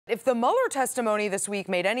If the Mueller testimony this week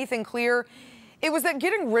made anything clear, it was that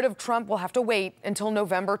getting rid of Trump will have to wait until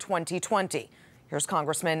November 2020. Here's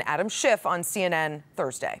Congressman Adam Schiff on CNN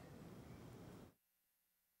Thursday.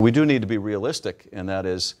 We do need to be realistic, and that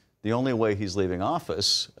is the only way he's leaving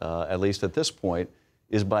office, at least at this point,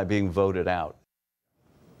 is by being voted out.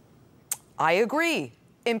 I agree.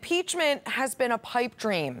 Impeachment has been a pipe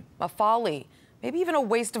dream, a folly, maybe even a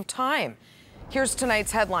waste of time. Here's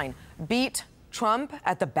tonight's headline: Beat Trump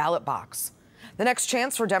at the ballot box. The next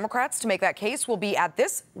chance for Democrats to make that case will be at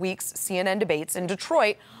this week's CNN debates in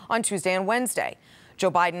Detroit on Tuesday and Wednesday. Joe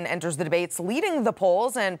Biden enters the debates leading the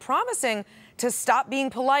polls and promising to stop being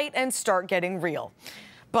polite and start getting real.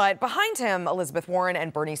 But behind him, Elizabeth Warren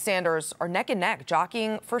and Bernie Sanders are neck and neck,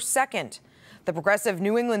 jockeying for second. The progressive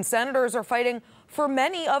New England senators are fighting for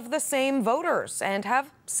many of the same voters and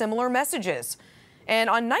have similar messages. And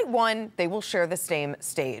on night one, they will share the same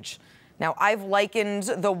stage. Now, I've likened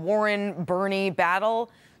the Warren-Bernie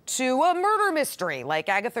battle to a murder mystery like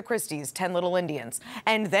Agatha Christie's 10 Little Indians.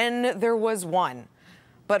 And then there was one.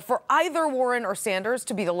 But for either Warren or Sanders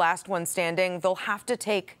to be the last one standing, they'll have to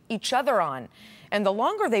take each other on. And the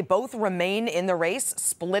longer they both remain in the race,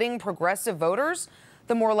 splitting progressive voters,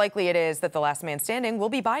 the more likely it is that the last man standing will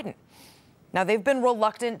be Biden. Now, they've been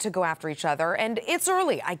reluctant to go after each other, and it's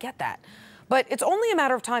early, I get that. But it's only a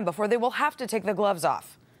matter of time before they will have to take the gloves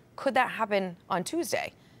off. Could that happen on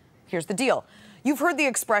Tuesday? Here's the deal. You've heard the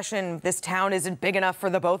expression, this town isn't big enough for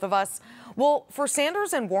the both of us. Well, for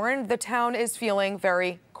Sanders and Warren, the town is feeling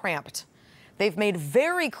very cramped. They've made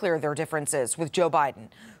very clear their differences with Joe Biden,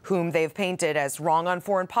 whom they've painted as wrong on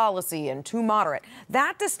foreign policy and too moderate.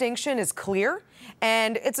 That distinction is clear,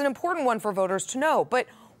 and it's an important one for voters to know. But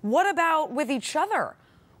what about with each other?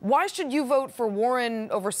 Why should you vote for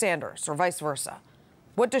Warren over Sanders or vice versa?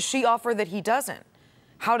 What does she offer that he doesn't?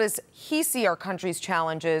 How does he see our country's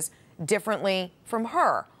challenges differently from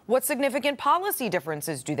her? What significant policy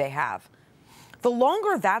differences do they have? The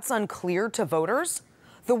longer that's unclear to voters,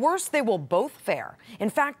 the worse they will both fare.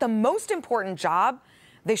 In fact, the most important job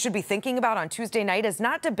they should be thinking about on Tuesday night is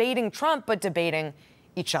not debating Trump, but debating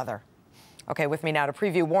each other. Okay, with me now to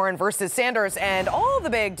preview Warren versus Sanders and all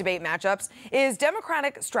the big debate matchups is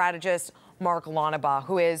Democratic strategist Mark Launebaugh,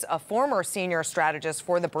 who is a former senior strategist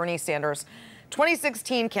for the Bernie Sanders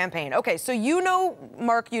 2016 campaign. Okay, so you know,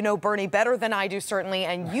 Mark, you know Bernie better than I do, certainly,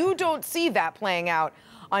 and you don't see that playing out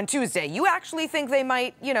on Tuesday. You actually think they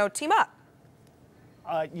might, team up.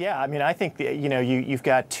 Yeah, I mean, I think you've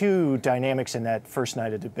got two dynamics in that first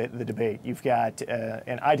night of the debate. You've got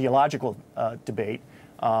an ideological debate,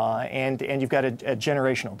 and you've got a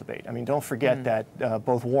generational debate. I mean, don't forget that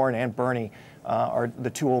both Warren and Bernie are the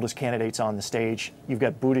two oldest candidates on the stage. You've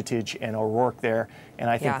got Buttigieg and O'Rourke there, and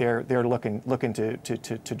I think they're looking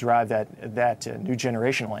to drive that new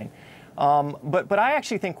generation lane. But I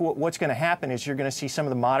actually think what's going to happen is you're going to see some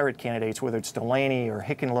of the moderate candidates, whether it's Delaney or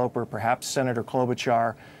Hickenlooper, perhaps Senator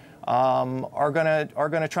Klobuchar, are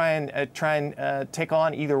going to try and take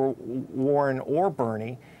on either Warren or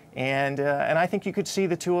Bernie, and I think you could see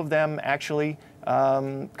the two of them actually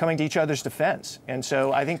coming to each other's defense. And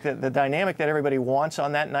so I think that the dynamic that everybody wants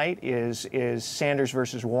on that night is Sanders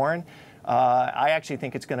versus Warren. I actually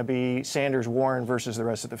think it's going to be Sanders, Warren versus the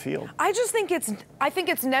rest of the field. I think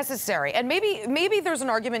it's necessary, and maybe there's an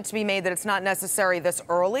argument to be made that it's not necessary this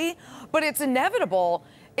early, but it's inevitable.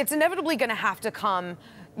 It's inevitably going to have to come,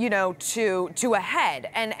 to a head.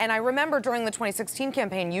 And I remember during the 2016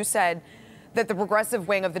 campaign, you said that the progressive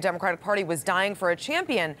wing of the Democratic Party was dying for a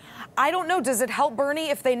champion. I don't know. Does it help Bernie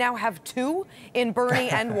if they now have two in Bernie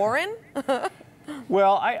and Warren?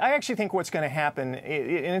 Well, I actually think what's going to happen,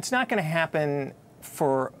 and it's not going to happen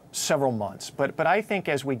for several months, but I think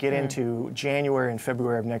as we get into January and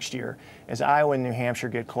February of next year, as Iowa and New Hampshire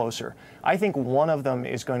get closer, I think one of them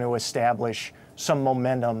is going to establish some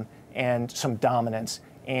momentum and some dominance.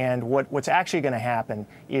 And what's actually going to happen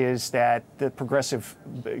is that the progressive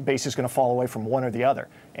base is going to fall away from one or the other.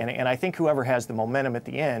 And I think whoever has the momentum at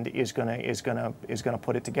the end is going to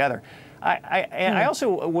put it together. I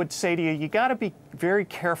also would say to you, you got to be very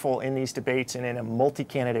careful in these debates and in a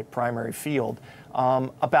multi-candidate primary field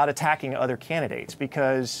about attacking other candidates,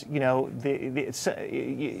 because you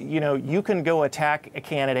can go attack a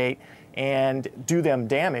candidate and do them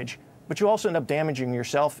damage, but you also end up damaging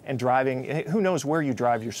yourself and driving, who knows where you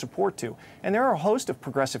drive your support to. And there are a host of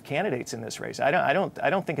progressive candidates in this race. I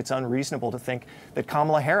don't think it's unreasonable to think that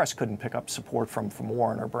Kamala Harris couldn't pick up support from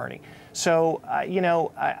Warren or Bernie. So,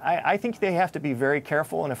 I think they have to be very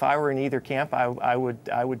careful. And if I were in either camp, I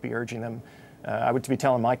would be urging them, I would be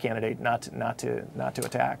telling my candidate not to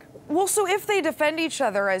attack. Well, so if they defend each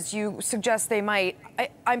other, as you suggest they might,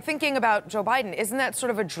 I'm thinking about Joe Biden. Isn't that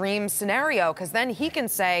sort of a dream scenario? Because then he can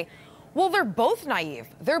say, well, they're both naive.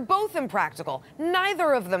 They're both impractical.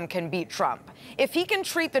 Neither of them can beat Trump. If he can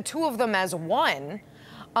treat the two of them as one,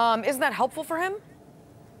 isn't that helpful for him?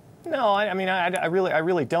 No, I mean, I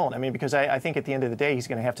really don't. I mean, because I think at the end of the day, he's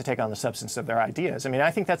going to have to take on the substance of their ideas. I mean,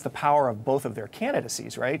 I think that's the power of both of their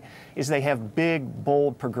candidacies, right? Is they have big,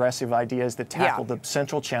 bold, progressive ideas that tackle the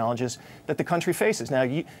central challenges that the country faces. Now,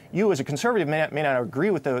 you as a conservative may not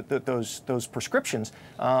agree with those prescriptions,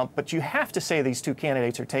 but you have to say these two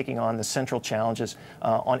candidates are taking on the central challenges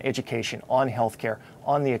on education, on healthcare,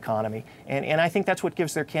 on the economy, and I think that's what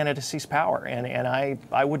gives their candidacies power. And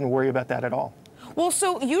I wouldn't worry about that at all. Well,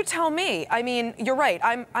 so you tell me. I mean, you're right.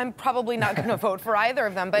 I'm probably not going to vote for either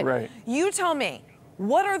of them, but you tell me,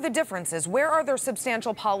 what are the differences? Where are there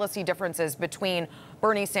substantial policy differences between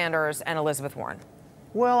Bernie Sanders and Elizabeth Warren?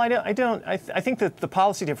 Well, I think that the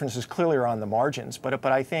policy differences clearly are on the margins, but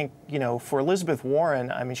I think, you know, for Elizabeth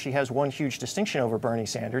Warren, I mean, she has one huge distinction over Bernie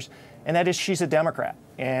Sanders, and that is she's a Democrat,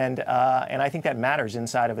 and I think that matters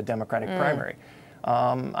inside of a Democratic primary.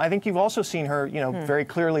 I think you've also seen her, you know, very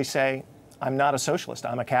clearly say, I'm not a socialist,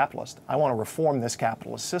 I'm a capitalist. I want to reform this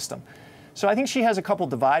capitalist system. So I think she has a couple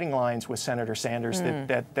dividing lines with Senator Sanders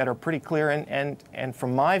that are pretty clear, and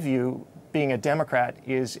from my view, being a Democrat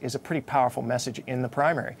is a pretty powerful message in the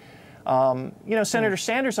primary. You know, Senator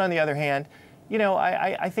Sanders, on the other hand, you know,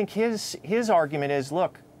 I think his argument is,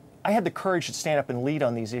 look, I had the courage to stand up and lead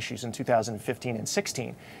on these issues in 2015 and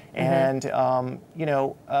 16. And, you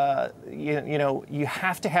know, you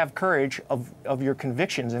have to have courage of your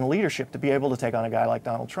convictions and leadership to be able to take on a guy like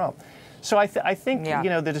Donald Trump. So I think, you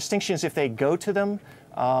know, the distinctions, if they go to them,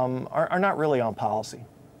 are not really on policy.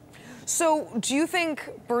 So do you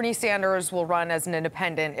think Bernie Sanders will run as an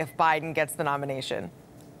independent if Biden gets the nomination?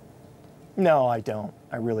 No, I don't.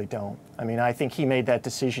 I really don't. I mean, I think he made that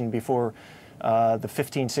decision before the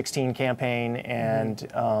 15-16 campaign,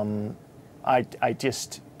 and I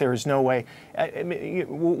just, there's no way. I mean,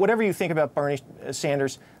 whatever you think about Bernie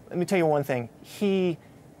Sanders, let me tell you one thing. He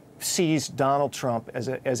sees Donald Trump as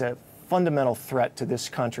a fundamental threat to this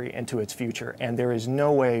country and to its future, and there is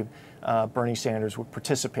no way Bernie Sanders would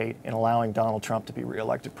participate in allowing Donald Trump to be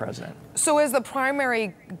reelected president. So as the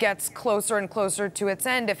primary gets closer and closer to its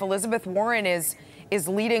end, if Elizabeth Warren is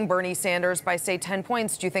leading Bernie Sanders by, say, 10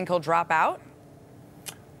 points, do you think he'll drop out?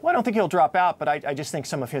 Well, I don't think he'll drop out, but I just think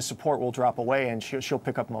some of his support will drop away, and she'll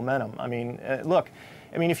pick up momentum. I mean, look,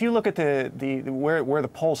 I mean, if you look at where the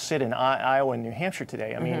polls sit in Iowa and New Hampshire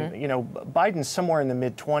today, I mean, you know, Biden's somewhere in the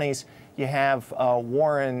mid-20s. You have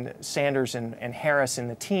Warren, Sanders, and Harris in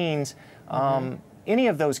the teens. Any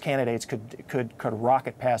of those candidates could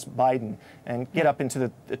rocket past Biden and get up into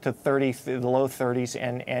the low 30s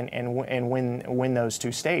and win those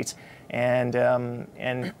two states. And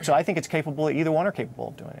so I think it's capable. Either one are capable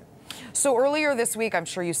of doing it. So earlier this week, I'm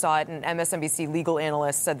sure you saw it, an MSNBC legal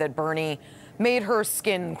analyst said that Bernie made her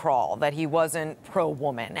skin crawl, that he wasn't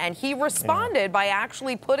pro-woman, and he responded by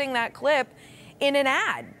actually putting that clip in an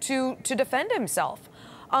ad to defend himself.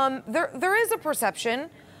 There is a perception,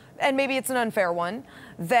 and maybe it's an unfair one,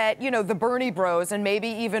 that, you know, the Bernie bros and maybe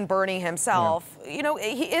even Bernie himself, you know,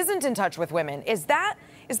 he isn't in touch with women. Is that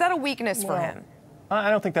a weakness for him? I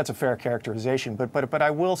don't think that's a fair characterization, but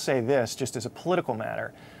I will say this, just as a political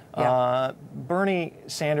matter. Bernie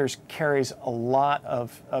Sanders carries a lot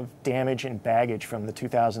of damage and baggage from the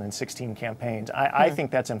 2016 campaigns. I think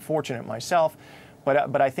that's unfortunate myself.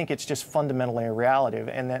 But I think it's just fundamentally a reality,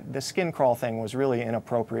 and that the skin crawl thing was really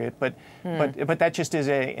inappropriate. But that just is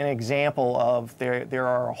an example of there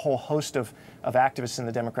are a whole host of activists in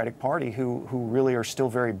the Democratic Party who really are still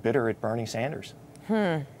very bitter at Bernie Sanders.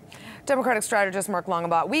 Democratic strategist Mark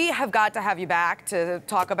Longabaugh, we have got to have you back to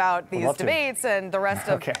talk about these debates and the rest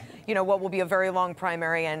of, you know, what will be a very long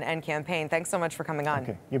primary and campaign. Thanks so much for coming on.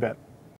 Okay, you bet.